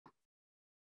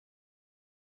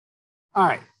All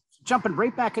right, so jumping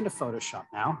right back into Photoshop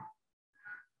now.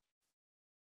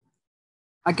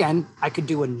 Again, I could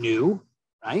do a new,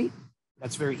 right?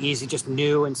 That's very easy, just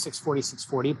new and 640,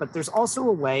 640, but there's also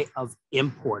a way of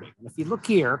importing. And if you look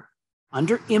here,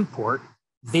 under import,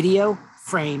 video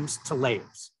frames to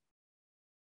layers.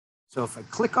 So if I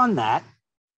click on that,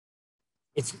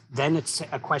 it's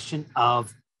a question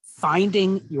of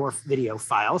finding your video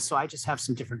files. So I just have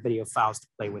some different video files to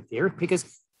play with here, because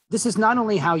this is not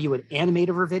only how you would animate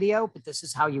over video, but this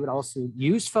is how you would also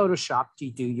use Photoshop to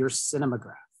do your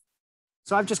Cinemagraph.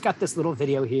 So I've just got this little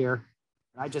video here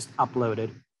that I just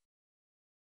uploaded.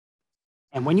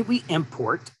 And when we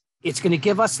import, it's going to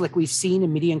give us, like we've seen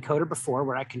in Media Encoder before,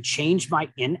 where I can change my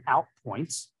in-out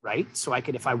points, right? So I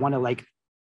could, if I want to like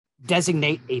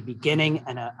designate a beginning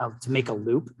and to make a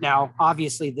loop. Now,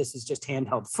 obviously, this is just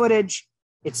handheld footage.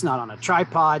 It's not on a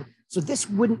tripod. So this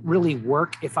wouldn't really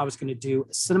work if I was going to do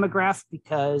a Cinemagraph,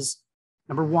 because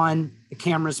number one, the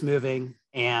camera's moving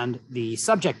and the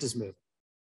subject is moving.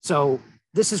 So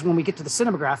this is when we get to the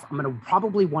Cinemagraph, I'm going to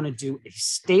probably want to do a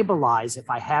stabilize if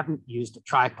I haven't used a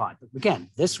tripod. But again,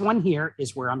 this one here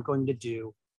is where I'm going to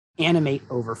do animate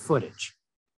over footage.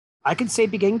 I could say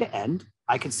beginning to end.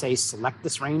 I could say select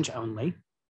this range only.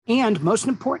 And most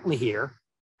importantly here,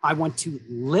 I want to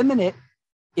limit it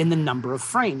in the number of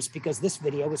frames, because this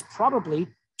video is probably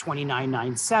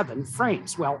 2997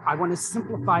 frames. Well, I want to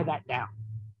simplify that down.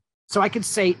 So I could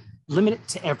say limit it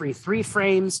to every 3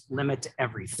 frames, limit to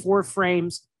every 4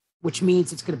 frames, which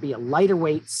means it's going to be a lighter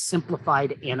weight,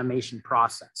 simplified animation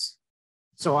process.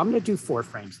 So I'm going to do 4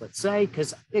 frames, let's say,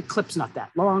 because it clip's not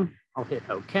that long. I'll hit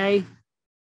OK.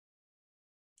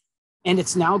 And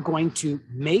it's now going to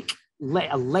make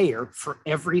a layer for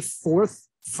every 4th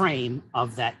frame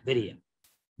of that video.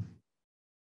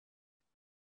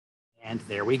 And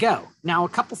there we go. Now, a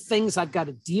couple things I've got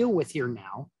to deal with here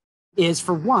now is,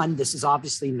 for one, this is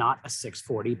obviously not a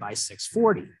 640 by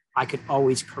 640. I could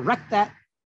always correct that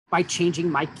by changing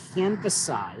my canvas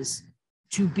size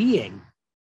to being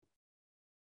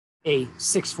a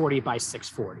 640 by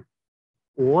 640.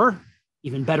 Or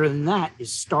even better than that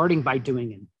is starting by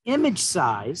doing an image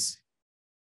size,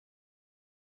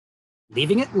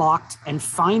 leaving it locked, and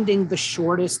finding the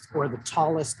shortest or the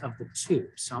tallest of the two.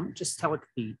 So I'm just tell it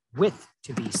the width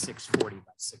to be 640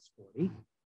 by 640,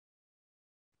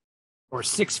 or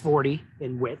 640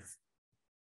 in width.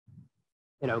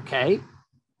 Hit OK.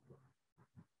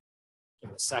 Give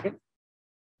it a second.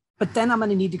 But then I'm going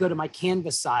to need to go to my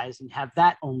canvas size and have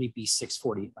that only be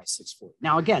 640 by 640.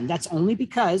 Now, again, that's only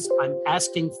because I'm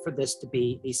asking for this to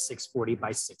be a 640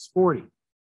 by 640.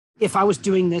 If I was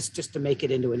doing this just to make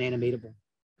it into an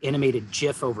animated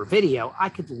GIF over video, I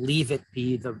could leave it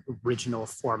be the original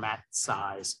format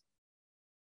size.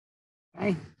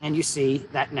 Okay, and you see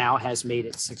that now has made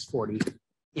it 640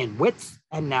 in width,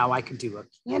 and now I can do a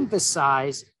canvas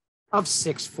size of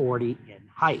 640 in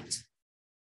height.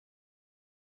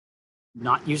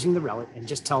 Not using the relic, and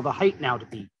just tell the height now to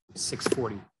be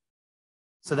 640,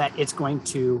 so that it's going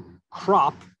to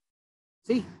crop,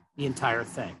 see, the entire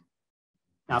thing.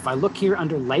 Now, if I look here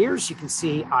under layers, you can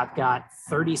see I've got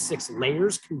 36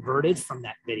 layers converted from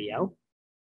that video.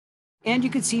 And you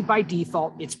can see by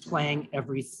default, it's playing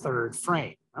every 3rd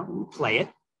frame. Well, we'll play it.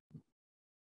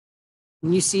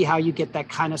 And you see how you get that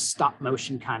kind of stop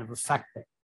motion kind of effect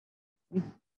there,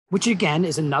 which again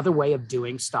is another way of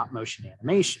doing stop motion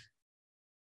animation.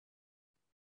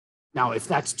 Now, if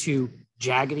that's too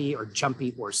jaggedy or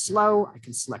jumpy or slow, I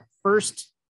can select first,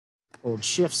 hold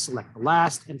shift, select the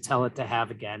last, and tell it to have,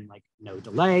 again, like no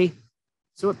delay.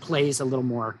 So it plays a little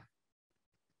more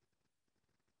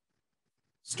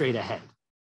straight ahead.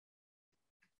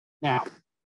 Now,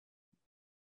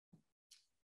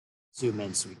 zoom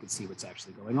in so we can see what's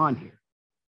actually going on here.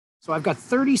 So I've got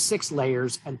 36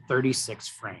 layers and 36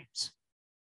 frames.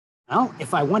 Well,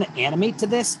 if I want to animate to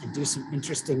this and do some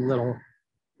interesting little,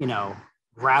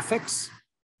 graphics,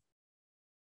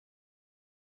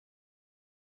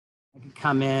 I can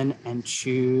come in and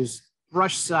choose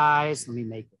brush size. Let me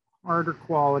make it harder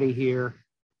quality here.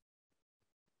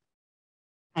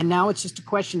 And now it's just a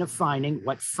question of finding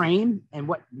what frame and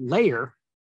what layer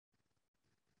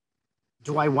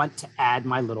do I want to add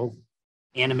my little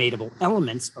animatable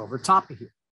elements over top of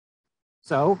here.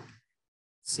 So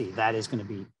let's see, that is going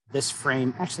to be this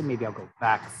frame. Actually, maybe I'll go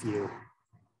back a few.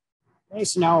 Okay,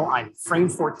 so now I'm frame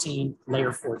 14,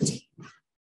 layer 14.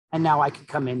 And now I can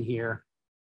come in here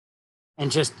and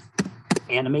just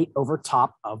animate over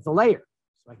top of the layer.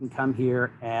 So I can come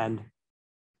here and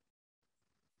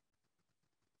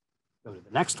go to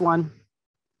the next one,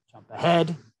 jump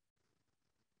ahead,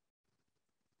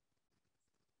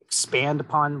 expand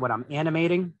upon what I'm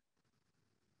animating.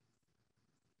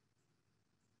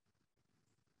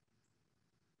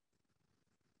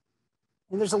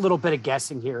 And there's a little bit of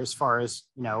guessing here as far as,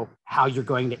 you know, how you're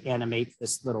going to animate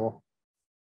this little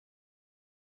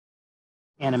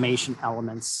animation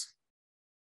elements.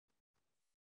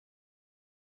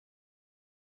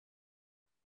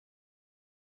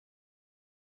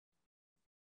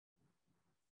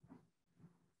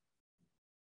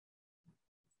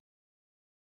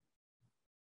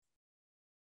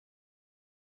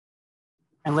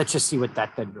 And let's just see what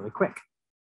that did really quick.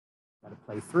 Let it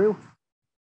play through.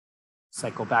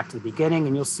 Cycle back to the beginning,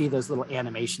 and you'll see those little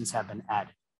animations have been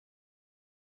added.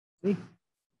 See?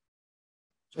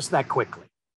 Just that quickly.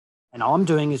 And all I'm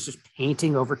doing is just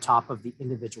painting over top of the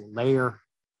individual layer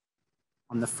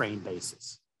on the frame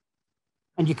basis.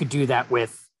 And you could do that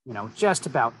with, you know, just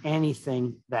about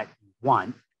anything that you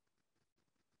want.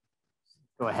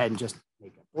 Go ahead and just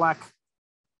make it black.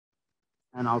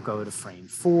 And I'll go to frame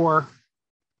 4.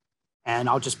 And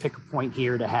I'll just pick a point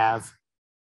here to have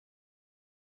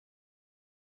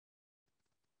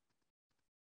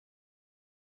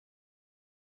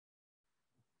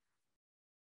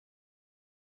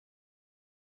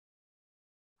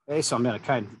okay, so I'm going to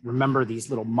kind of remember these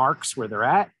little marks where they're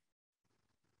at.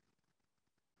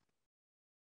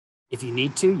 If you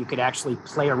need to, you could actually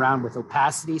play around with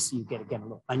opacity so you get, again, a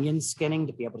little onion skinning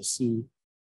to be able to see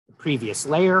the previous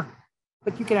layer.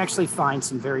 But you can actually find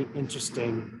some very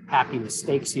interesting happy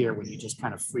mistakes here when you just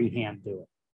kind of freehand do it.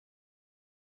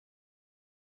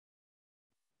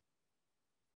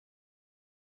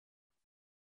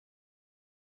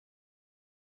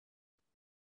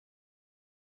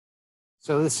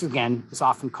 So this, again, is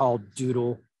often called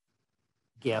doodle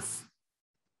GIF.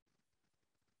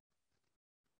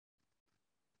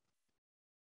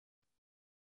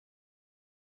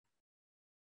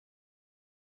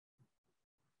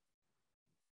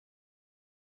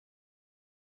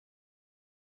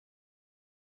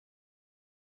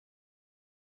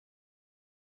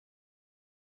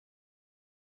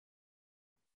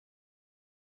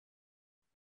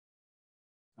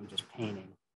 I'm just painting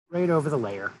right over the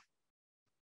layer.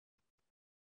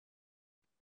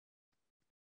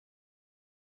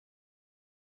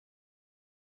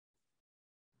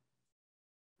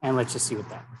 And let's just see what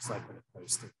that looks like when it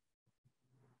plays through.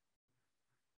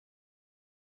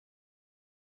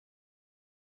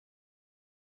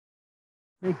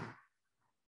 Okay.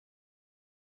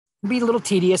 It'd be a little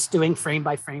tedious doing frame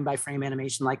by frame by frame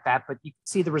animation like that, but you can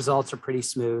see the results are pretty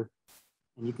smooth.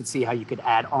 And you can see how you could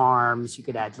add arms, you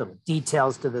could add little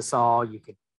details to this all. You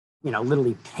could, you know,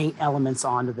 literally paint elements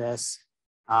onto this.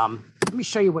 Let me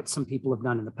show you what some people have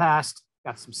done in the past.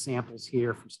 Got some samples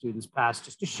here from students past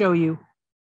just to show you,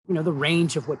 you know, the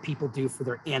range of what people do for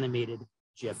their animated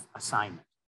GIF assignment.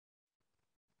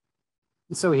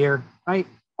 And so here, right,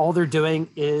 all they're doing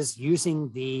is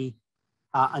using the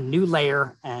a new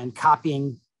layer and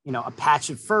copying, you know, a patch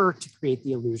of fur to create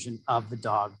the illusion of the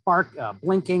dog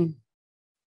blinking.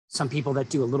 Some people that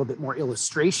do a little bit more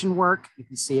illustration work, you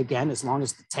can see again, as long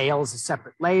as the tail is a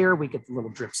separate layer, we get the little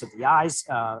drips of the eyes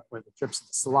or the drips of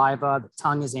the saliva, the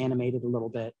tongue is animated a little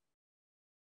bit.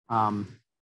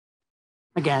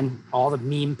 Again, all the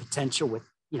meme potential with,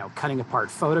 you know, cutting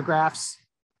apart photographs.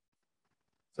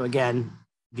 So again,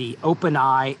 the open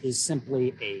eye is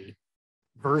simply a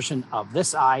version of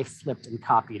this eye flipped and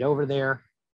copied over there,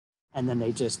 and then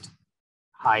they just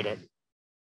hide it.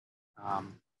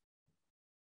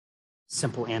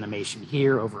 Simple animation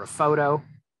here over a photo,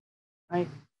 right?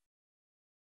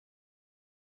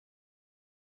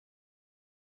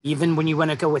 Even when you want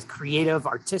to go with creative,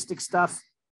 artistic stuff,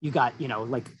 you got, you know,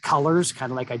 like colors, kind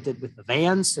of like I did with the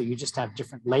Vans. So you just have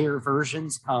different layer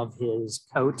versions of his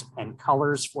coat and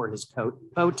colors for his coat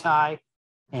and bow tie,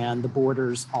 and the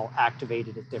borders all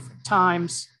activated at different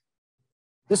times.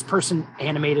 This person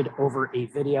animated over a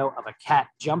video of a cat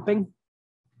jumping.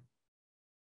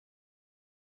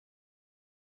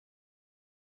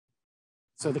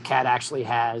 So the cat actually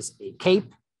has a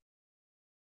cape.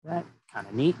 That kind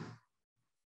of neat.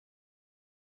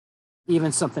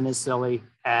 Even something as silly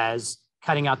as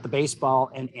cutting out the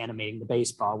baseball and animating the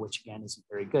baseball, which again isn't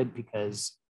very good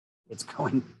because it's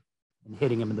going and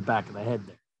hitting him in the back of the head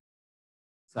there.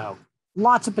 So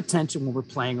lots of potential when we're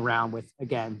playing around with,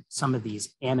 again, some of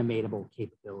these animatable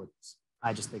capabilities.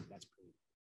 I just think that's pretty.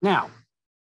 Now,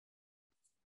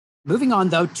 moving on,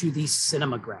 though, to the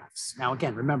cinemagraphs. Now,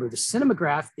 again, remember, the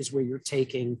cinemagraph is where you're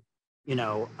taking, you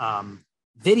know,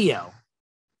 video,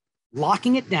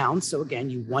 locking it down. So,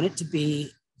 again, you want it to be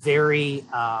very,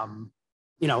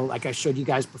 you know, like I showed you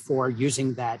guys before,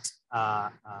 using that,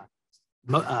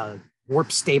 what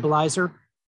warp stabilizer.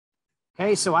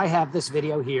 Okay, so I have this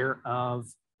video here of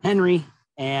Henry,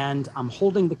 and I'm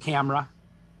holding the camera.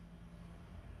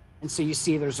 And so you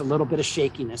see there's a little bit of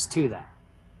shakiness to that.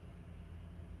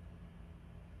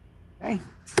 Okay,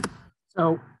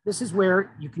 so this is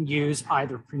where you can use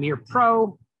either Premiere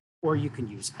Pro or you can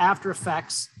use After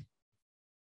Effects,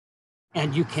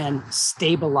 and you can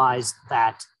stabilize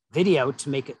that video to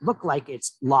make it look like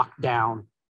it's locked down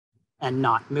and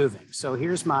not moving. So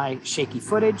here's my shaky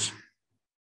footage.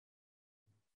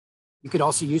 You could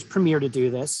also use Premiere to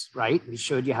do this, right? We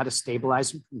showed you how to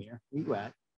stabilize in Premiere. Where you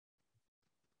at?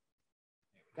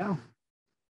 There we go.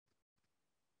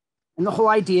 And the whole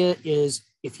idea is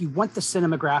if you want the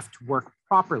Cinemagraph to work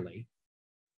properly,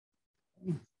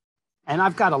 and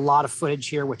I've got a lot of footage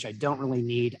here, which I don't really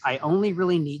need. I only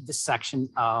really need the section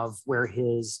of where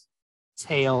his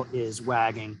tail is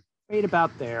wagging, right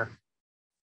about there.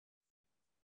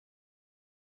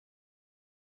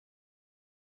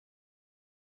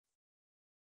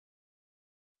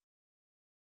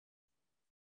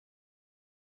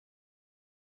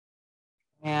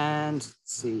 And let's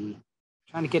see,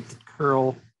 trying to get the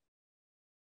curl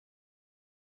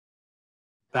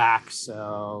back.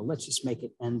 So let's just make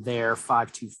it end there,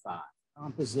 525.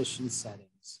 Composition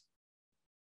settings.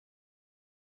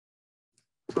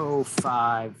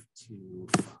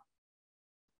 0525.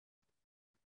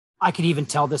 I could even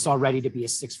tell this already to be a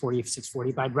 640 of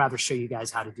 640, but I'd rather show you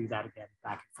guys how to do that again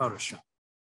back in Photoshop.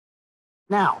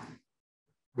 Now,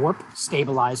 Warp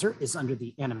Stabilizer is under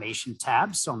the Animation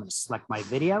tab. So I'm going to select my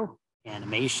video,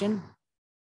 Animation,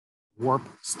 Warp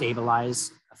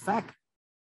Stabilize Effect.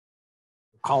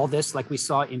 Call this like we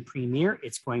saw in Premiere.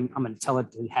 I'm going to tell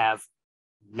it to have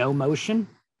no motion.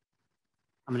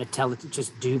 I'm going to tell it to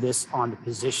just do this on the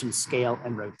position, scale,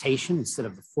 and rotation instead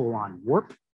of the full-on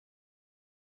warp.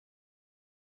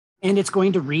 And it's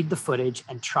going to read the footage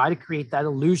and try to create that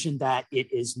illusion that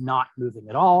it is not moving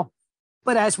at all.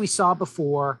 But as we saw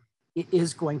before, it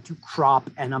is going to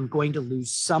crop, and I'm going to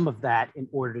lose some of that in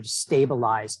order to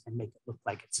stabilize and make it look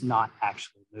like it's not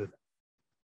actually moving.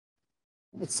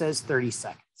 It says 30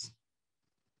 seconds. So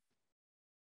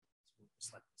we'll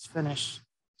just let this finish.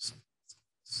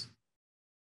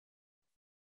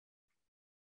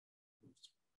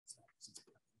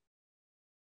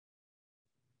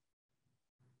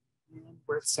 And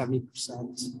we're at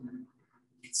 70%. You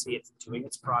can see it's doing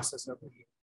its process over here.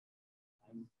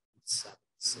 7,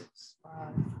 6, 5.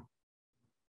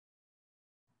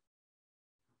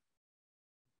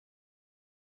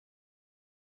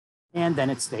 And then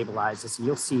it stabilizes.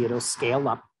 You'll see it'll scale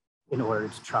up in order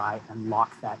to try and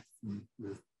lock that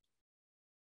movement.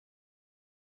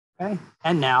 Okay,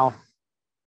 and now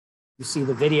you see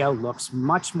the video looks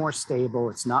much more stable.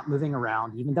 It's not moving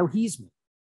around, even though he's moving.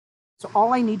 So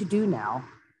all I need to do now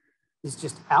is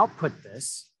just output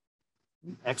this,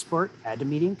 export, add to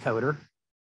media encoder,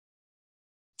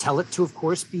 tell it to, of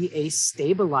course, be a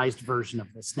stabilized version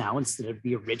of this now instead of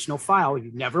the original file.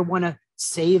 You never want to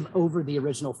save over the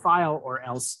original file, or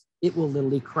else it will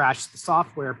literally crash the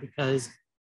software because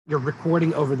you're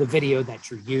recording over the video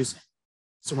that you're using.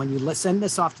 So when you send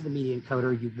this off to the media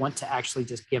encoder, you want to actually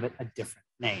just give it a different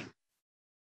name.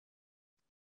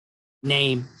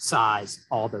 Name, size,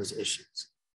 all those issues.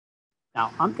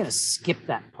 Now, I'm going to skip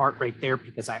that part right there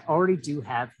because I already do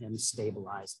have him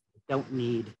stabilized. I don't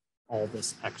need all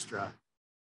this extra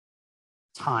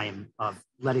time of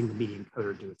letting the media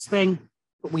encoder do its thing.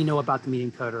 But we know about the media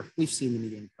encoder. We've seen the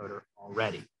media encoder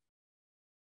already.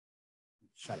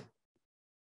 Shut it.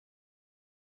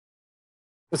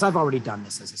 Because I've already done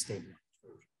this as a stabilized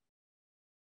version.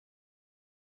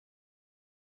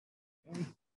 Okay.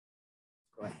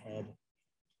 Go ahead.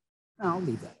 I'll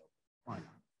leave that open. Why not?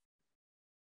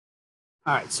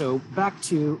 All right, so back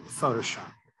to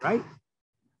Photoshop, right?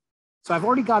 So I've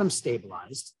already got them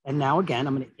stabilized. And now again,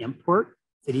 I'm going to import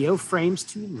video frames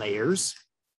to layers.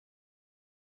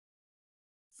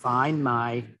 Find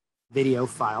my video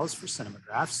files for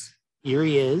Cinemagraphs. Here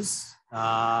he is,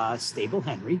 Stable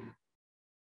Henry.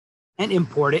 And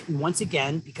import it. And once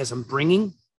again, because I'm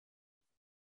bringing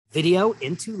video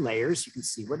into layers, you can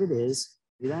see what it is.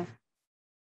 See that?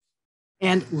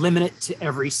 And limit it to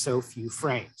every so few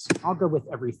frames. I'll go with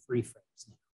every 3 frames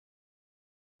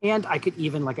now. And I could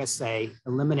even, like I say,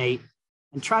 eliminate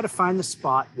and try to find the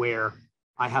spot where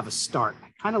I have a start. I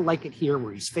kind of like it here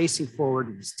where he's facing forward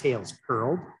and his tail's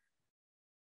curled.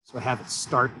 So I have it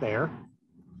start there.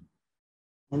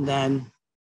 And then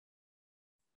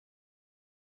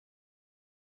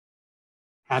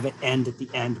have it end at the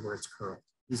end where it's curled.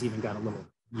 He's even got a little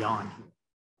yawn here.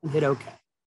 And hit OK.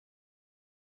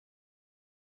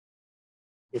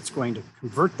 it's going to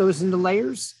convert those into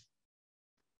layers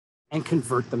and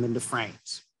convert them into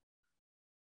frames.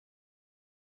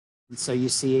 And so you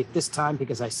see at this time,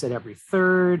 because I said every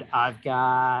third, I've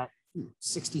got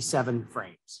 67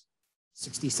 frames,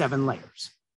 67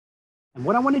 layers. And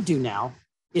what I want to do now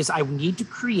is I need to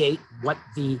create what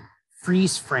the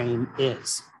freeze frame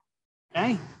is,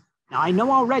 okay? Now I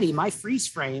know already my freeze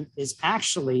frame is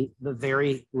actually the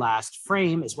very last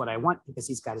frame is what I want because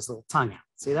he's got his little tongue out.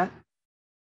 See that?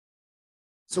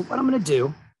 So what I'm going to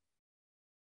do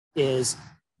is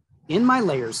in my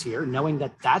layers here, knowing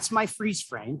that that's my freeze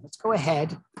frame, let's go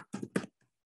ahead and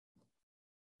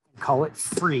call it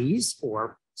freeze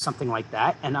or something like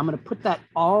that. And I'm going to put that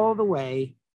all the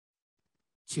way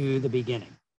to the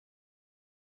beginning.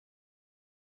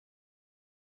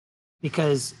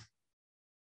 Because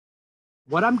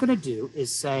what I'm going to do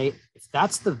is say, if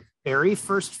that's the very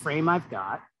first frame I've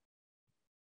got,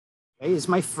 okay, is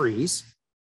my freeze.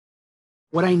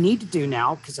 What I need to do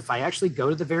now, because if I actually go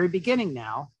to the very beginning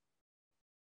now,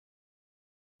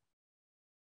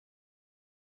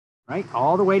 right,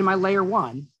 all the way to my layer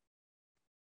 1,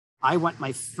 I want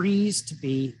my freeze to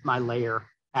be my layer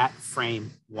at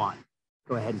frame 1.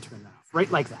 Go ahead and turn that off,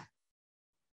 right like that.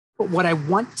 But what I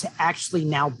want to actually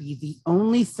now be the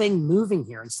only thing moving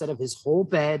here, instead of his whole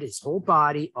bed, his whole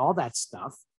body, all that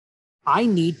stuff, I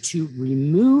need to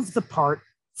remove the part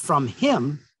from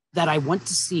him that I want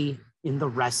to see in the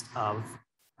rest of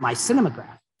my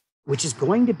Cinemagraph, which is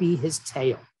going to be his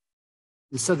tail.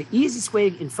 And so the easiest way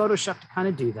in Photoshop to kind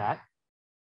of do that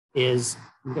is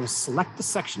I'm going to select the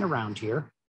section around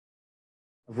here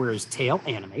of where his tail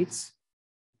animates,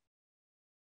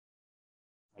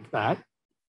 like that.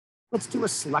 Let's do a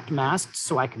select mask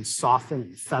so I can soften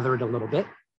and feather it a little bit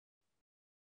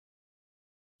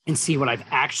and see what I've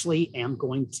actually am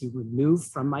going to remove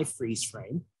from my freeze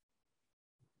frame.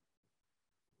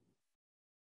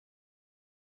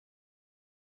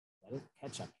 Let it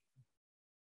catch up.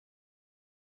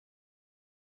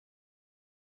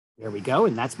 There we go,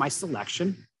 and that's my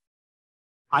selection.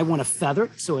 I want to feather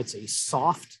it so it's a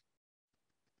soft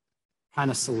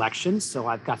kind of selection. So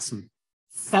I've got some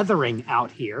feathering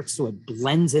out here so it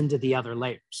blends into the other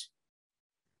layers.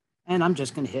 And I'm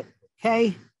just going to hit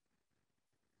OK.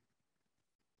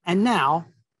 And now,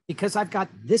 because I've got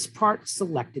this part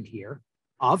selected here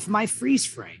of my freeze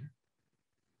frame,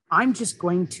 I'm just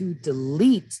going to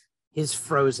delete his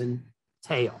frozen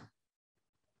tail.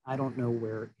 I don't know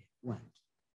where it went.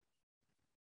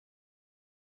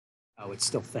 Oh, it's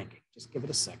still thinking. Just give it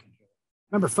a second here.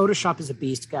 Remember, Photoshop is a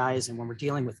beast, guys, and when we're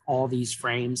dealing with all these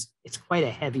frames, it's quite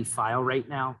a heavy file right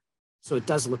now, so it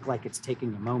does look like it's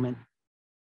taking a moment.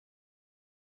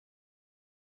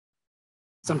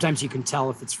 Sometimes you can tell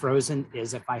if it's frozen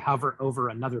is if I hover over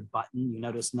another button. You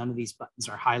notice none of these buttons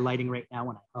are highlighting right now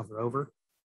when I hover over.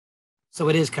 So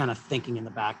it is kind of thinking in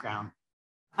the background.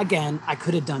 Again, I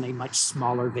could have done a much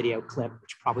smaller video clip,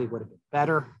 which probably would have been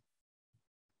better.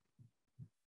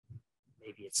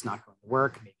 Maybe it's not going to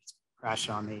work. Maybe it's going to crash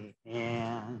on me.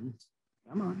 And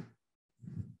come on.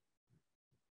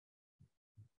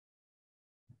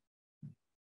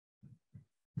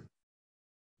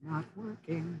 Not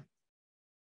working.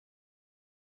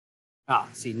 Ah,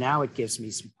 see, now it gives me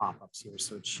some pop-ups here.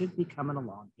 So it should be coming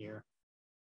along here.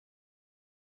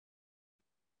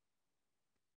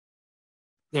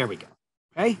 There we go.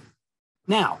 Okay.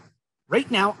 Now,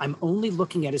 right now, I'm only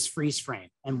looking at his freeze frame.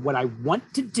 And what I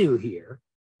want to do here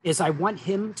is I want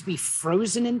him to be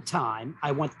frozen in time.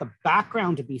 I want the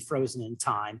background to be frozen in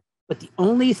time. But the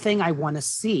only thing I want to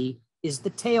see is the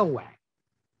tail wag.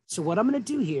 So what I'm going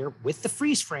to do here with the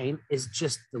freeze frame is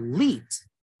just delete.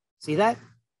 See that?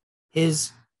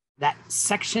 That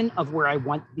section of where I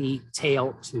want the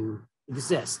tail to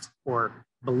exist or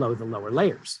below the lower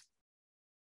layers.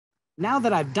 Now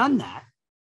that I've done that,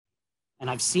 and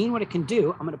I've seen what it can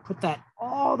do, I'm going to put that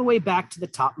all the way back to the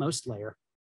topmost layer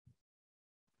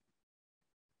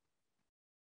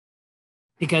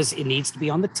because it needs to be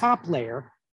on the top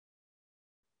layer.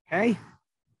 Okay.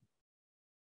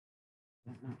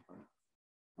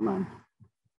 Come on.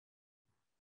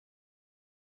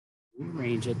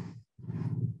 Rearrange it.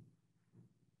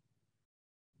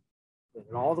 Put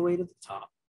it all the way to the top.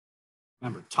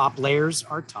 Remember, top layers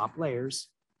are top layers.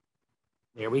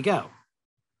 There we go.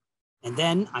 And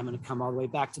then I'm going to come all the way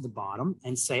back to the bottom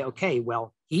and say, okay,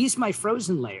 well, he's my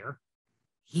frozen layer.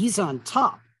 He's on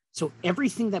top. So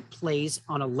everything that plays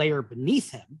on a layer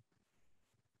beneath him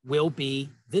will be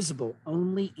visible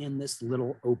only in this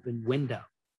little open window.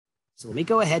 So let me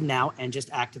go ahead now and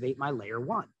just activate my layer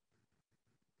 1.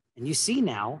 And you see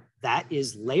now that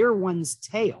is layer 1's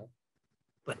tail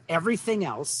but everything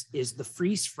else is the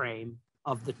freeze frame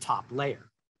of the top layer.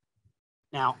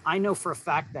 Now, I know for a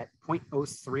fact that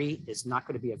 0.03 is not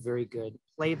going to be a very good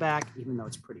playback, even though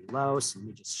it's pretty low. So let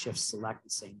me just shift select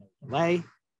and say no delay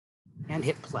and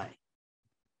hit play.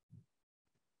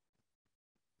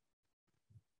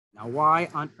 Now, why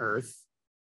on earth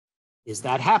is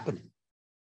that happening?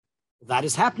 Well, that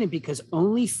is happening because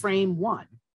only frame 1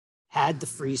 had the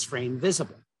freeze frame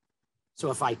visible.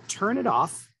 So if I turn it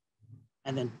off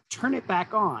and then turn it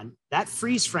back on, that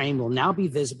freeze frame will now be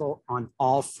visible on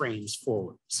all frames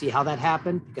forward. See how that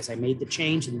happened? Because I made the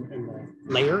change in the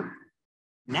layer.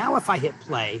 Now, if I hit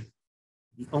play,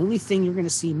 the only thing you're going to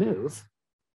see move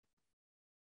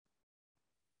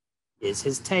is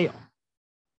his tail,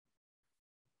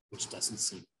 which doesn't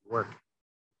seem to work.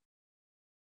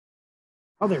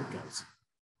 Oh, there it goes.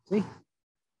 See?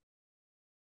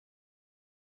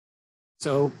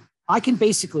 So I can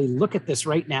basically look at this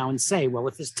right now and say, well,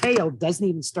 if his tail doesn't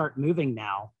even start moving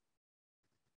now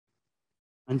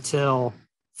until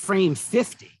frame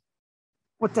 50,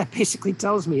 what that basically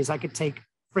tells me is I could take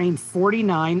frame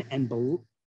 49 and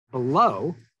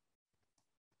below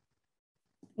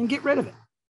and get rid of it.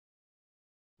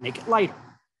 Make it lighter.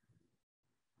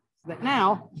 So that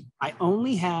now I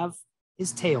only have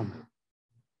his tail move.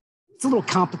 It's a little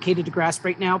complicated to grasp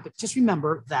right now, but just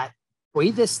remember that the way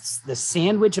the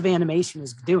sandwich of animation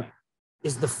is doing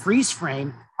is the freeze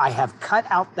frame. I have cut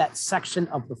out that section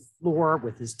of the floor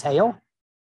with his tail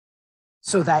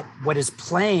so that what is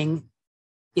playing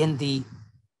in the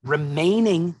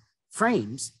remaining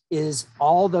frames is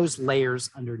all those layers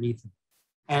underneath them.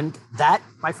 And that,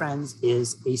 my friends,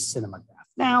 is a Cinemagraph.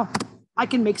 Now, I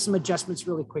can make some adjustments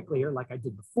really quickly here like I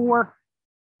did before.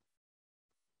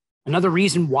 Another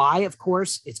reason why, of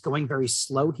course, it's going very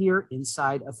slow here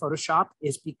inside of Photoshop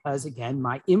is because, again,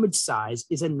 my image size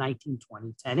is a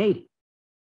 1920 1080.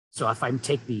 So if I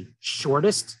take the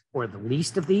shortest or the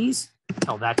least of these,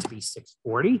 tell that to be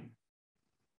 640,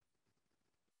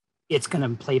 it's going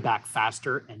to play back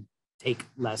faster and take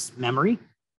less memory.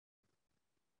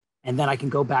 And then I can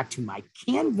go back to my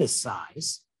canvas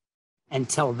size and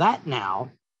tell that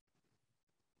now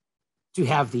to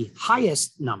have the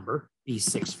highest number be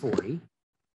 640.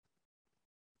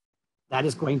 That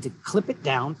is going to clip it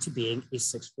down to being a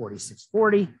 640,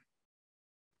 640.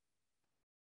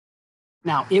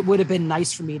 Now, it would have been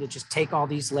nice for me to just take all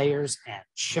these layers and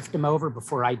shift them over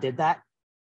before I did that.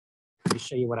 Let me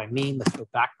show you what I mean. Let's go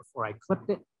back before I clipped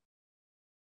it.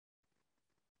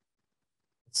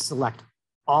 Let's select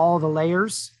all the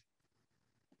layers,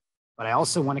 but I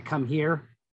also want to come here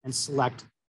and select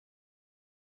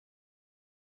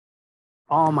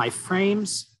all my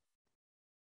frames.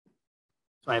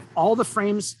 So I have all the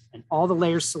frames and all the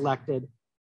layers selected,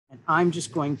 and I'm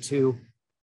just going to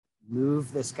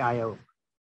move this guy over.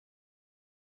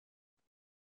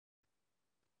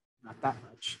 Not that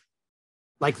much,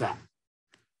 like that.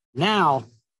 Now,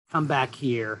 come back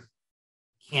here,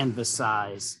 canvas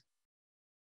size,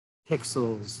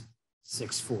 pixels,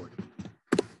 640.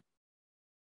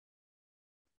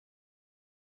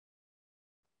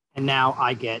 And now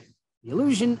I get the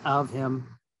illusion of him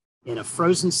in a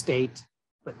frozen state,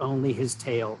 but only his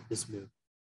tail is moving.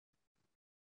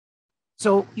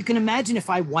 So you can imagine if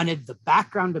I wanted the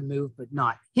background to move, but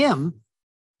not him,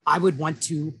 I would want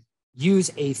to use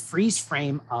a freeze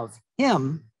frame of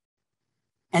him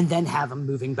and then have a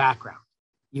moving background.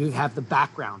 You have the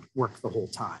background work the whole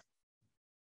time.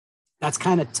 That's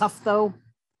kind of tough though,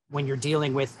 when you're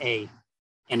dealing with an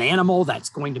animal that's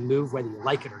going to move whether you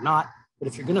like it or not. But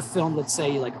if you're going to film, let's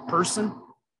say like a person,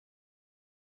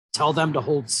 tell them to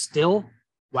hold still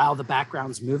while the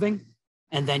background's moving.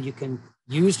 And then you can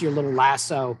use your little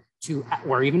lasso to,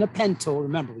 or even a pen tool.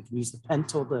 Remember, we can use the pen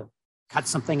tool to cut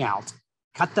something out,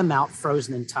 cut them out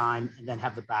frozen in time, and then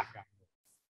have the background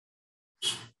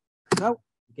move. So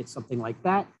you get something like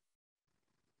that.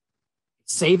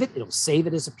 Save it. It'll save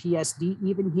it as a PSD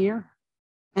even here.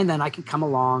 And then I can come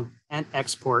along and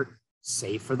export,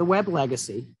 save for the web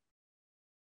legacy.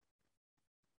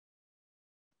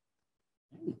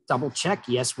 Double check.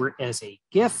 Yes, we're as a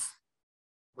GIF.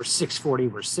 We're 640.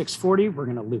 We're 640. We're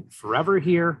going to loop forever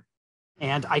here.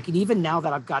 And I can even, now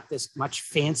that I've got this much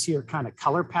fancier kind of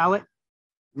color palette,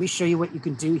 let me show you what you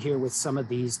can do here with some of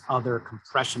these other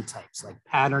compression types like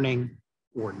patterning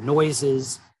or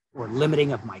noises or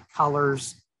limiting of my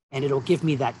colors. And it'll give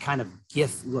me that kind of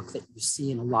GIF look that you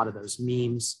see in a lot of those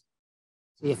memes.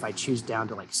 See if I choose down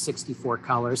to like 64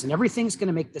 colors, and everything's going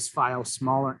to make this file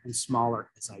smaller and smaller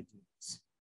as I do this.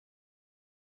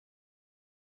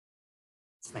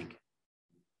 Let's think.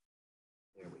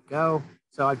 There we go.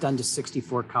 So I've done to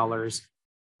 64 colors.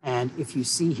 And if you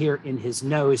see here in his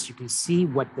nose, you can see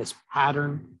what this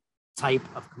pattern type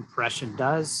of compression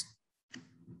does.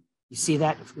 You see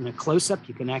that in a close-up,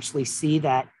 you can actually see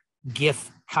that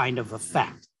GIF kind of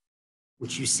effect,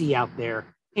 which you see out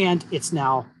there. And it's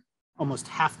now almost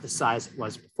half the size it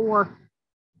was before.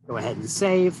 Go ahead and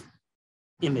save.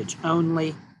 Image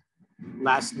only.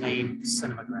 Last name,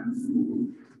 Cinemagraph.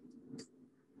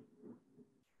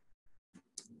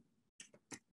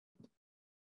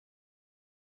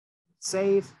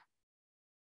 Save.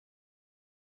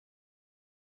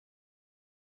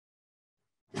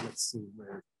 Let's see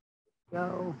where to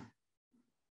go.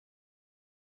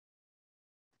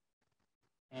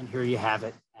 And here you have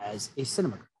it as a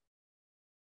Cinemagraph.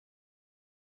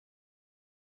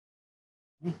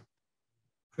 Okay.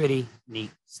 Pretty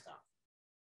neat stuff.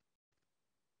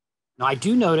 Now I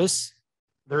do notice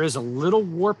there is a little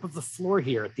warp of the floor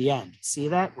here at the end. See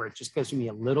that? Where it just gives me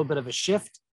a little bit of a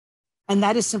shift. And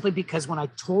that is simply because when I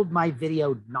told my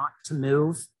video not to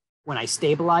move, when I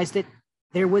stabilized it,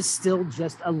 there was still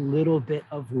just a little bit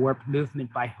of warp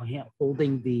movement by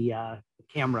holding the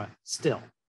camera still.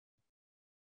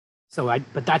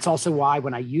 But that's also why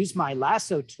when I use my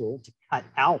lasso tool to cut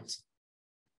out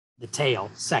the tail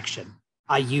section,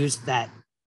 I used that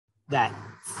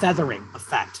feathering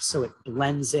effect so it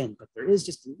blends in, but there is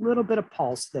just a little bit of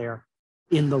pulse there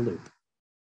in the loop.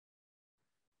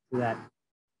 That,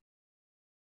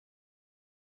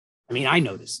 I mean, I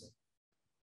noticed it.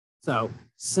 So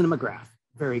Cinemagraph,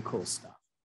 very cool stuff.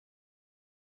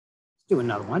 Let's do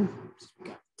another one. We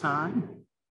got time.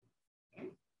 Okay.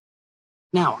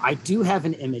 Now I do have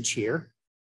an image here.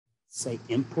 Say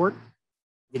import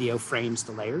video frames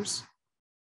to layers.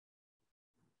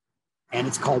 And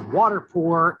it's called water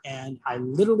pour. And I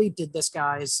literally did this,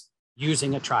 guys,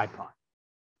 using a tripod.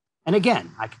 And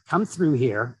again, I could come through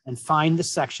here and find the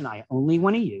section I only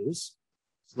want to use.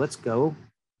 So let's go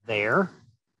there.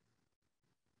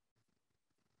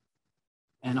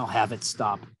 And I'll have it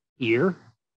stop here.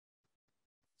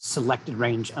 Selected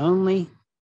range only.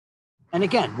 And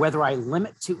again, whether I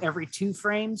limit to every 2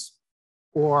 frames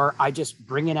or I just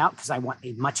bring it out because I want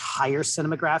a much higher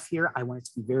Cinemagraph here. I want it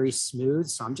to be very smooth.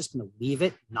 So I'm just going to leave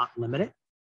it, not limit it.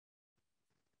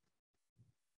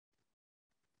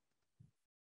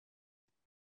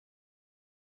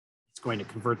 It's going to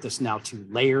convert this now to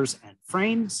layers and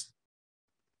frames.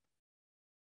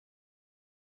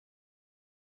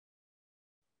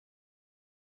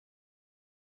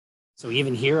 So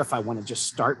even here, if I want to just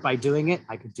start by doing it,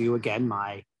 I could do, again,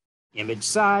 my image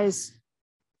size,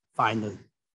 find the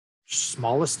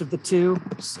smallest of the two,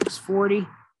 640.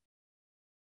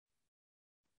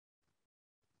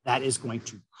 That is going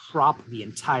to crop the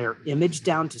entire image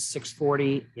down to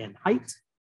 640 in height.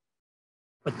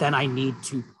 But then I need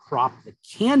to crop the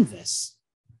canvas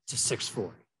to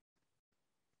 640.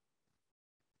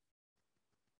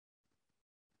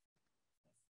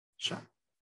 Sure.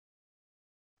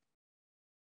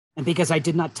 And because I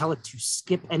did not tell it to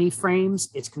skip any frames,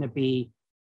 it's going to be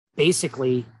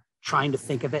basically trying to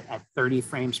think of it at 30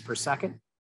 frames per second.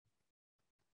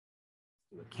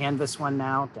 Do a canvas one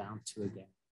now, down to, again,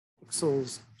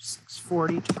 pixels,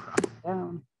 640 to crop it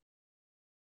down.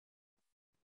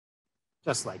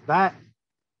 Just like that.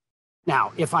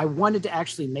 Now, if I wanted to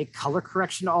actually make color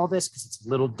correction to all this, because it's a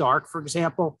little dark, for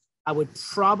example, I would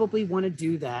probably want to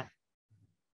do that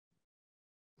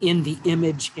in the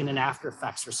image in an After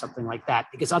Effects or something like that,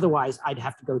 because otherwise I'd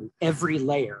have to go to every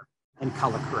layer and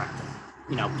color correct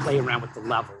it, play around with the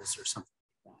levels or something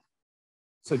like that.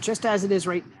 So just as it is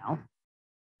right now,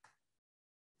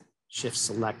 Shift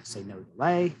select, say no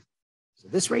delay. So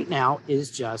this right now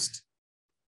is just,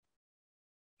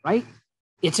 right?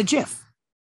 It's a GIF.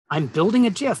 I'm building a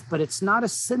GIF, but it's not a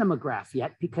Cinemagraph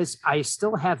yet because I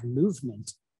still have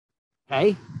movement,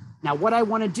 okay? Now, what I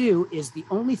want to do is the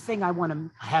only thing I want to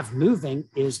have moving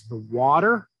is the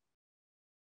water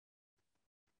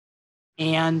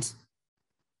and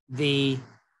the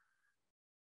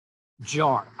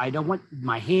jar. I don't want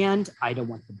my hand. I don't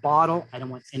want the bottle. I don't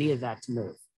want any of that to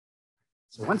move.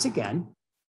 So once again,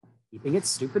 keeping it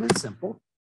stupid and simple,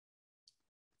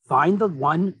 find the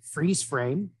one freeze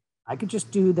frame. I could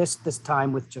just do this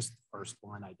time with just the first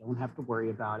one. I don't have to worry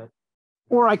about it.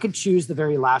 Or I could choose the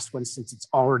very last one since it's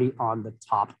already on the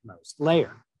topmost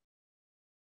layer.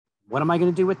 What am I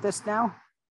going to do with this now?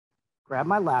 Grab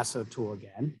my lasso tool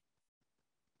again.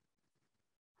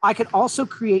 I could also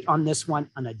create on this one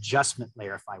an adjustment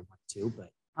layer if I want to, but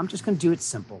I'm just going to do it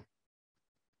simple.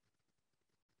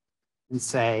 And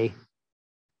say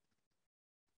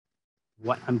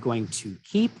what I'm going to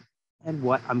keep and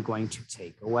what I'm going to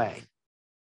take away.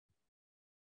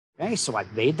 Okay, so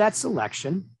I've made that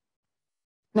selection.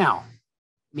 Now,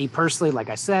 me personally, like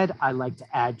I said, I like to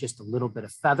add just a little bit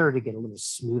of feather to get a little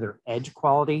smoother edge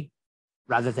quality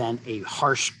rather than a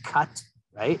harsh cut,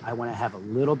 right? I want to have a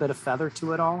little bit of feather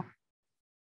to it all.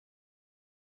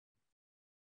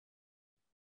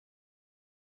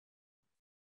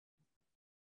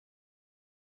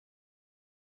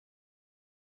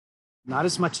 Not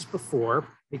as much as before,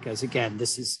 because again,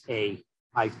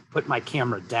 I put my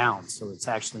camera down, so it's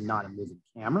actually not a moving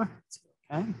camera.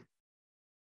 Okay.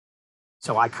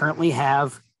 So I currently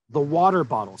have the water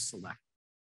bottle selected.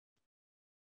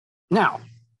 Now,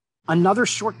 another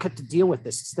shortcut to deal with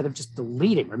this, instead of just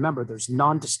deleting, remember there's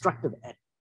non-destructive edit,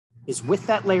 is with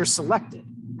that layer selected,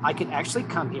 I can actually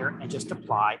come here and just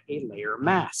apply a layer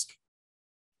mask.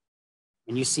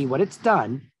 And you see what it's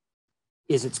done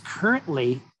is it's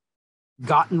currently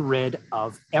gotten rid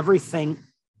of everything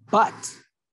but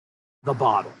the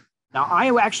bottle. Now,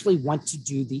 I actually want to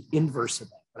do the inverse of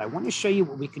that, but I want to show you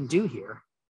what we can do here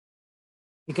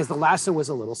because the lasso was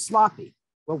a little sloppy.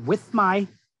 Well, with my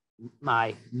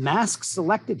mask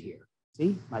selected here,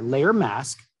 see, my layer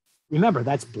mask, remember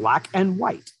that's black and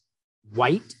white.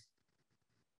 White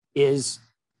is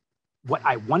what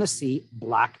I want to see,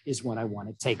 black is what I want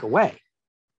to take away.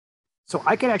 So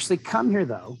I could actually come here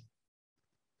though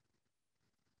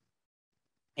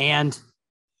and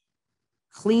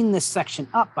clean this section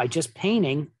up by just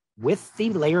painting with the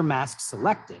layer mask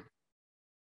selected,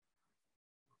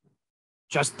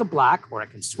 just the black, or I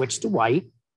can switch to white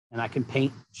and I can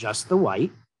paint just the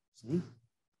white. See?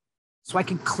 So I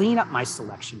can clean up my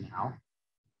selection now.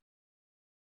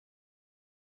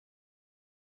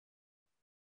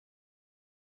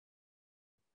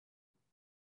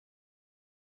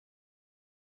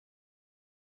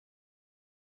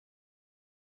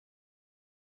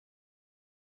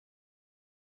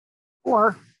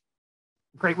 Or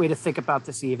a great way to think about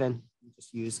this even,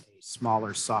 just use a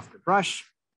smaller, softer brush.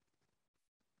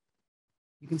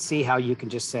 You can see how you can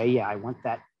just say, yeah, I want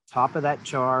that top of that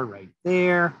jar right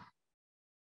there.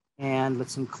 And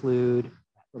let's include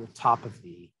that little top of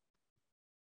the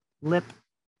lip.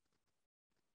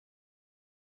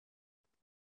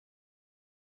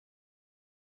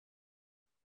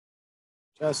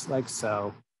 Just like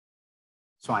so.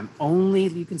 So I'm only,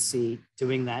 you can see,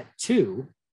 doing that to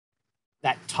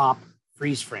that top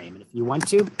freeze frame. And if you want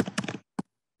to,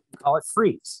 call it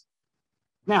freeze.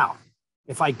 Now,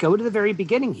 if I go to the very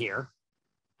beginning here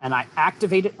and I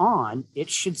activate it on, it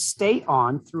should stay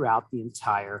on throughout the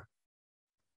entire.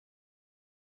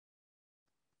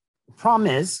 The problem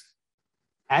is,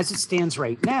 as it stands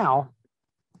right now,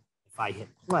 if I hit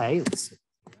play, let's hit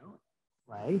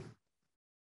play.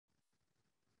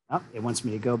 Oh, it wants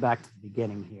me to go back to the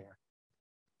beginning here.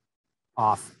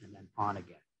 Off and then on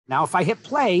again. Now, if I hit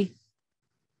play,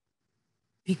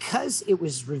 because it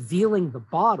was revealing the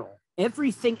bottle,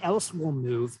 everything else will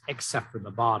move except for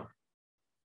the bottle.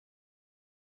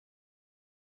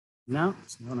 No,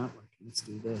 it's still not working. Let's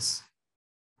do this.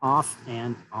 Off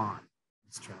and on.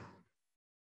 Let's try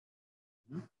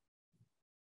it.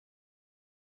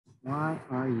 Why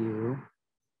are you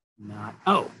not?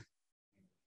 Oh,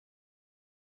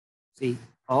 see,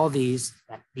 all these,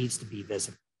 that needs to be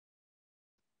visible.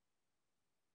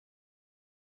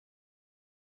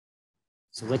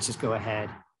 So let's just go ahead,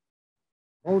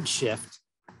 hold shift,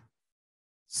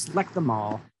 select them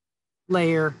all,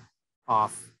 layer,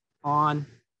 off, on.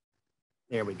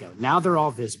 There we go. Now they're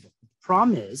all visible. The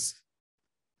problem is,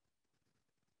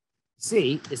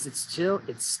 see, is it's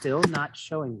still not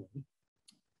showing me.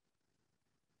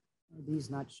 Are these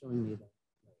not showing me that?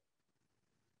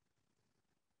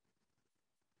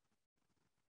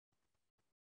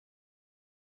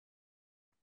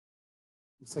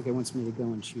 Looks like it wants me to go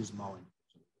and choose them all.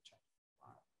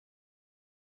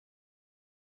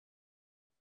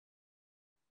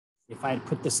 If I had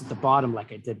put this at the bottom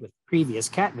like I did with the previous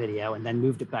cat video and then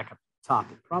moved it back up to the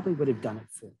top, it probably would have done it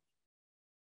for me.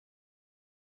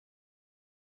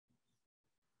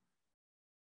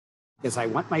 Because I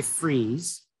want my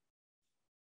freeze.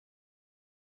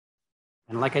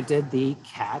 And like I did the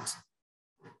cat,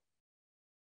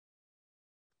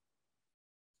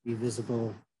 be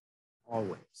visible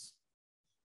always.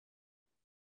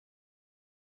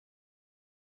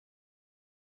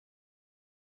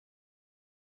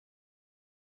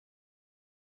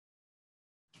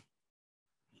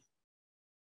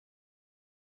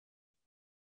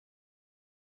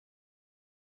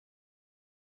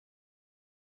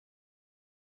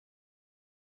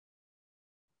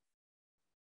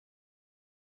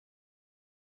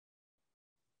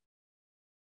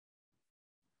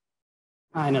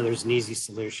 I know there's an easy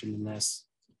solution in this.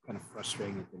 kind of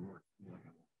frustrating it didn't work.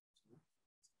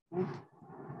 Okay.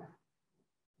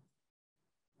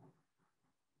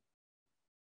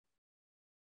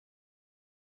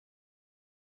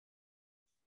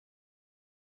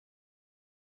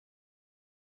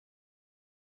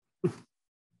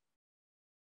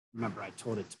 Remember, I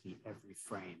told it to be every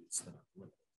frame instead of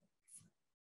limited.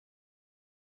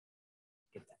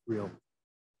 Get that real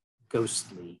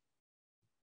ghostly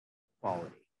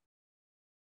quality.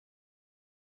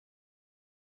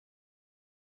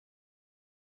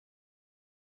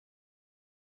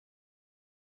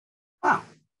 Wow,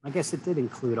 I guess it did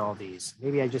include all these.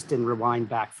 Maybe I just didn't rewind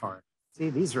back far enough. See,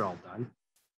 these are all done.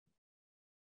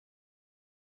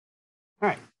 All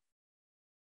right,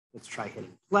 let's try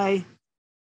hitting play.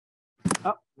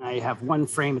 Oh, I have one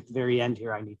frame at the very end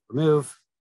here I need to remove.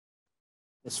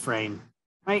 This frame,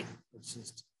 right? Let's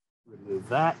just remove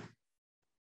that.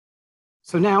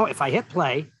 So now if I hit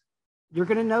play, you're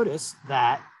going to notice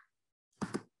that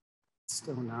it's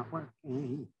still not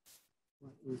working.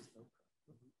 What is the problem?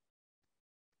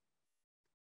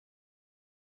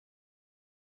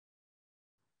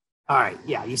 All right,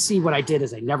 yeah, you see what I did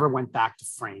is I never went back to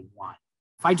frame one.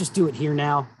 If I just do it here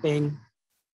now, bing,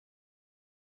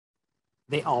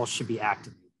 they all should be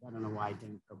activated. I don't know why I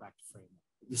didn't go back to frame one.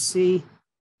 You see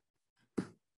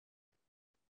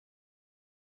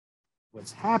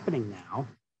what's happening now.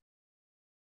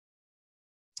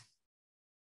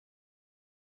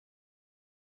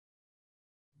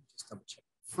 Just double check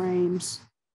the frames.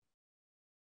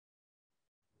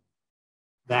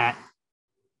 That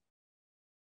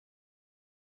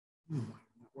not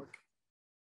working.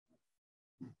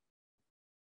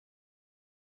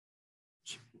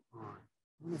 Should be on.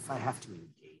 I wonder if I have to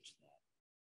engage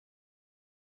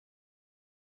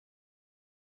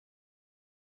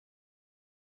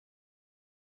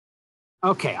that.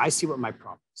 Okay, I see what my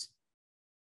problem is.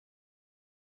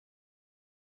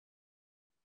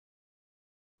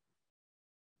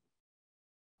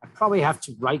 I probably have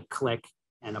to right click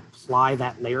and apply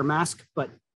that layer mask. But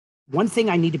one thing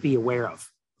I need to be aware of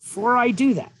before I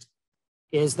do that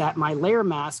is that my layer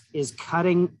mask is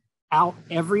cutting out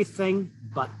everything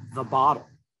but the bottle.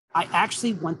 I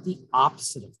actually want the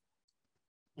opposite of that.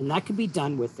 And that can be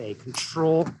done with a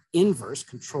control inverse,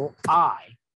 control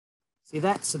I. See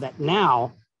that? So that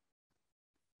now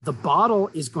the bottle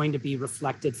is going to be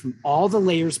reflected from all the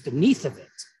layers beneath of it.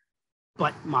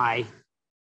 But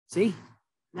see,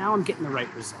 now I'm getting the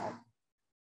right result.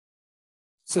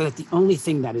 So that the only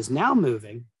thing that is now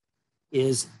moving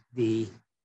is the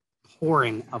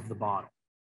pouring of the bottle.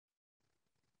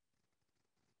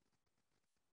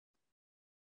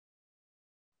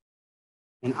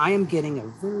 And I am getting a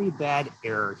very bad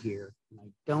error here, and I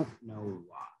don't know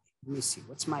why. Let me see,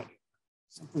 what's my error?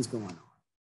 Something's going on.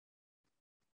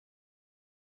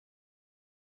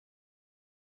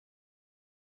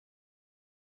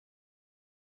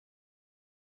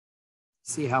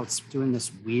 See how it's doing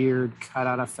this weird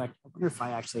cutout effect? I wonder if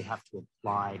I actually have to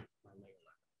apply my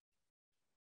layer.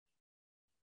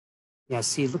 Yeah,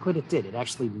 see, look what it did. It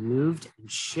actually moved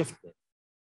and shifted.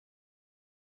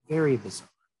 Very bizarre.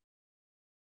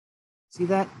 See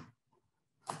that?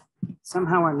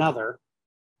 Somehow or another,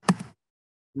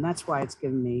 and that's why it's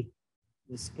giving me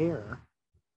this error.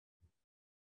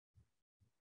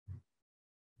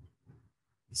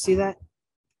 You see that?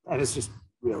 That is just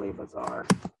really bizarre.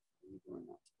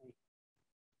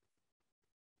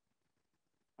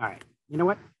 All right, you know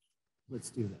what? Let's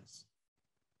do this.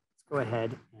 Let's go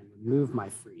ahead and remove my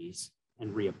freeze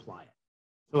and reapply it.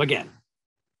 So again,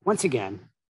 once again,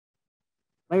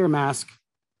 layer mask,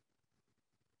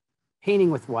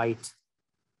 painting with white.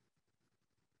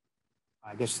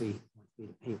 I guess they want me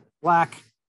to paint with black.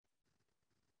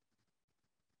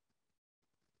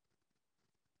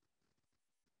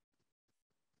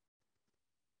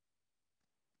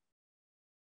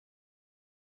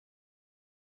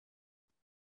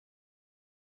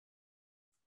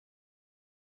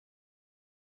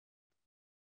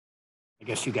 I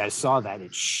guess you guys saw that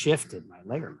it shifted my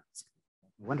layer mask.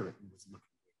 No wonder it was looking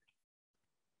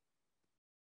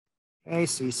weird. Okay,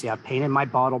 so you see I painted my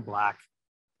bottle black.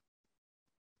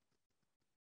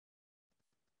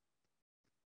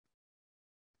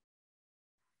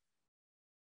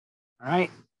 All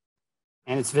right,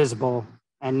 and it's visible,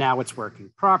 and now it's working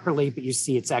properly, but you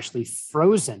see it's actually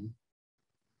frozen.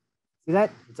 See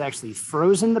that? It's actually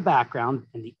frozen the background,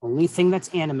 and the only thing that's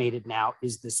animated now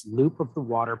is this loop of the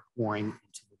water pouring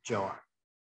into the jar.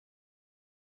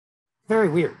 Very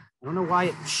weird. I don't know why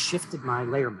it shifted my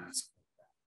layer mask.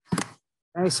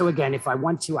 Okay, so again, if I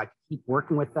want to, I can keep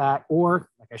working with that, or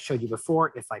like I showed you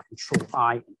before, if I control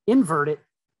I and invert it,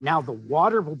 Now the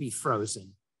water will be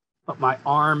frozen, but my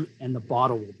arm and the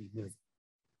bottle will be moving.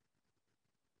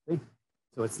 Okay?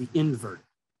 So it's the invert.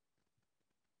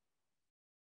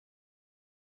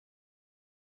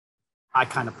 I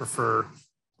kind of prefer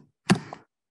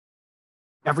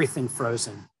everything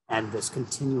frozen and this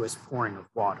continuous pouring of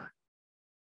water.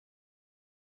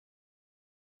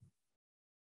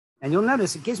 And you'll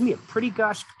notice it gives me a pretty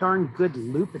gosh darn good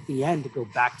loop at the end to go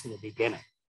back to the beginning.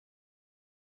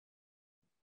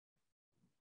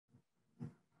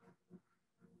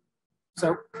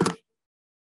 So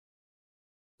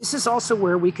this is also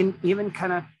where we can even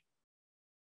kind of,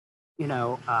 you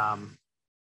know,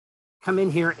 come in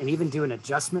here and even do an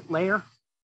adjustment layer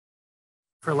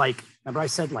for, like, remember I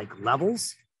said like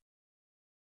levels?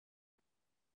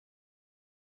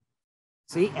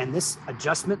 See, and this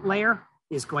adjustment layer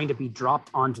is going to be dropped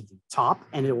onto the top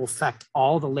and it will affect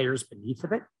all the layers beneath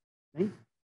of it. Okay?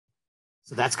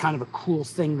 So that's kind of a cool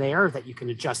thing there, that you can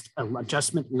adjust an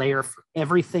adjustment layer for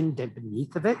everything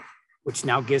beneath of it, which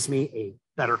now gives me a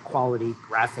better quality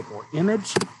graphic or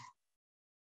image.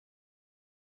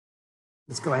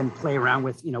 Let's go ahead and play around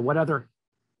with, you know, what other,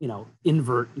 you know,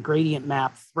 invert, gradient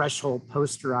map, threshold,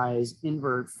 posterize,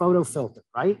 invert, photo filter,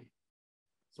 right?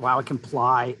 So I can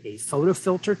apply a photo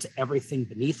filter to everything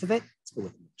beneath of it. Let's go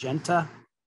with magenta.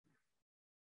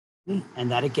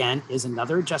 And that again is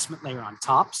another adjustment layer on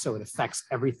top, so it affects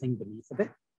everything beneath of it.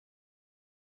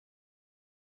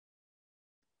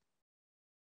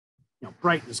 You know,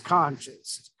 brightness,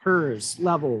 contrast, curves,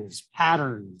 levels,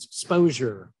 patterns,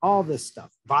 exposure, all this stuff,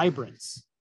 vibrance.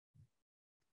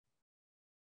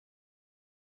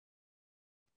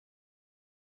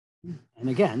 And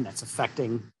again, that's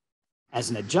affecting,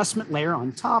 as an adjustment layer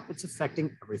on top, it's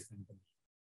affecting everything beneath.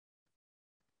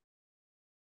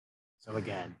 So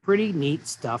again, pretty neat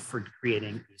stuff for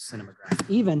creating a cinemagraph.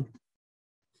 Even,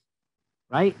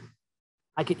 right?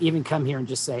 I could even come here and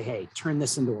just say, hey, turn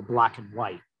this into a black and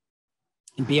white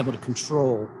and be able to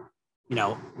control, you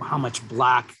know, how much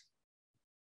black.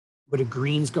 Would the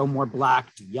greens go more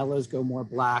black? Do yellows go more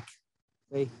black?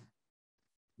 Okay.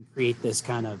 And create this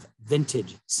kind of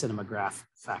vintage cinemagraph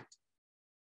effect.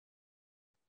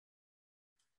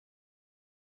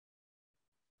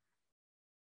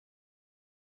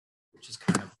 Which is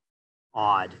kind of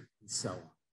odd and so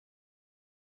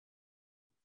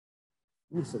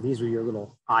on. So these are your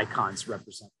little icons to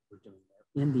represent what we're doing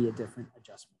there in the different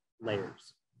adjustment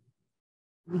layers.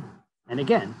 And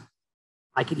again,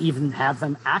 I could even have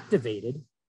them activated.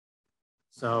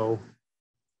 So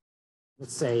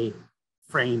let's say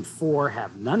frame 4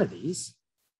 have none of these.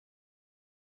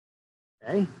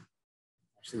 Okay.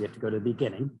 Actually, you have to go to the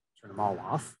beginning, turn them all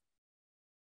off.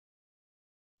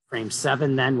 Frame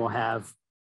 7 then will have,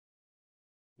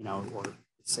 you know, or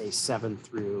say 7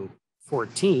 through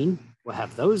 14 will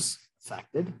have those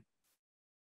affected.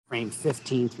 Frame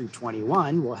 15 through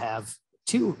 21 will have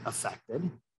 2 affected.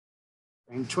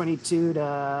 Frame 22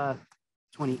 to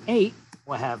 28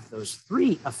 will have those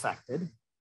 3 affected.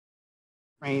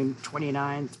 Frame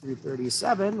 29 through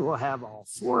 37 will have all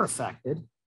 4 affected.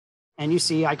 And you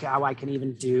see how I can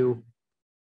even do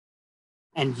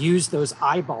and use those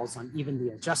eyeballs on even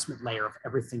the adjustment layer of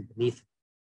everything beneath it.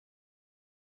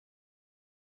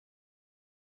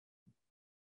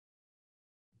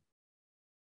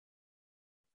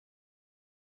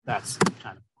 That's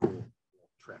kind of a cool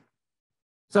trick.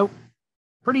 So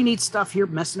pretty neat stuff here,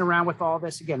 messing around with all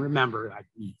this. Again, remember, I'd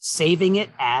be saving it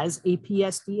as a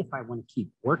PSD if I want to keep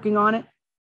working on it,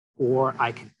 or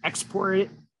I can export it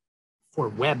for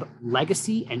web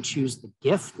legacy and choose the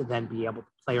GIF to then be able to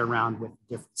play around with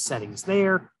different settings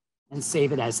there and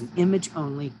save it as an image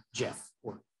only GIF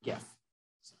or GIF.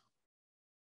 So,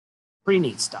 pretty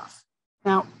neat stuff.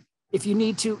 Now, if you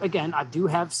need to, again, I do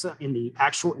have some in the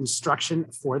actual instruction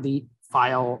for the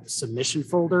file submission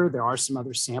folder. There are some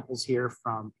other samples here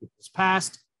from people's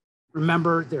past.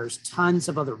 Remember, there's tons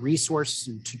of other resources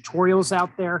and tutorials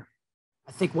out there.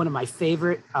 I think one of my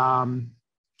favorite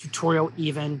tutorial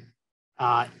even,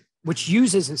 which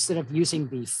uses, instead of using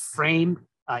the frame,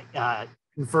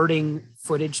 converting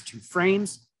footage to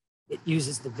frames, it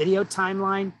uses the video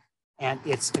timeline, and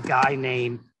it's a guy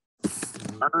named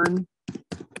Learn.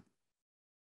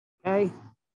 Okay.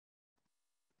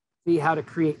 See how to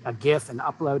create a GIF and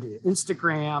upload it to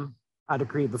Instagram, how to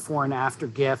create before and after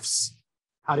GIFs,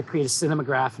 how to create a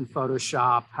cinemagraph in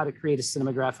Photoshop, how to create a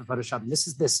cinemagraph in Photoshop. And this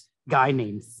is this guy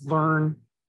named Learn.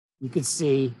 You can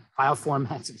see file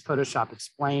formats in Photoshop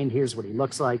explained. Here's what he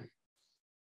looks like,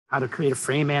 how to create a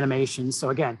frame animation. So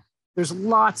again, there's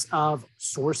lots of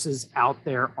sources out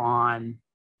there on,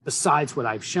 besides what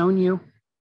I've shown you.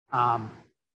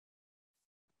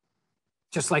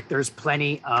 just like there's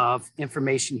plenty of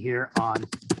information here on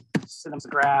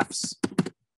Cinemagraphs,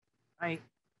 right?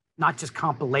 Not just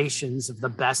compilations of the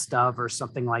best of or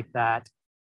something like that,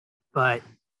 but,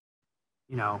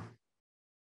 you know,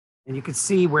 and you can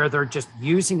see where they're just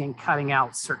using and cutting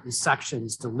out certain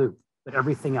sections to loop, but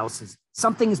everything else is,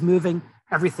 something is moving,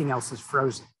 everything else is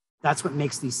frozen. That's what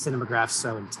makes these cinemagraphs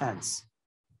so intense.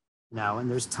 You know,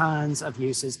 and there's tons of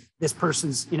uses. This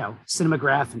person's, you know,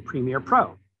 Cinemagraph in Premiere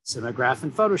Pro, Cinemagraph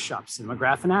in Photoshop,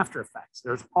 Cinemagraph in After Effects.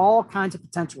 There's all kinds of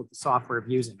potential with the software of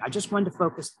using. I just wanted to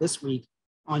focus this week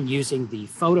on using the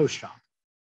Photoshop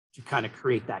to kind of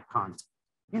create that content.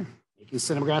 Yeah, making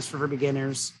cinemagraphs for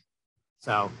beginners.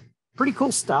 So pretty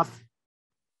cool stuff.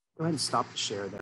 Go ahead and stop the share there.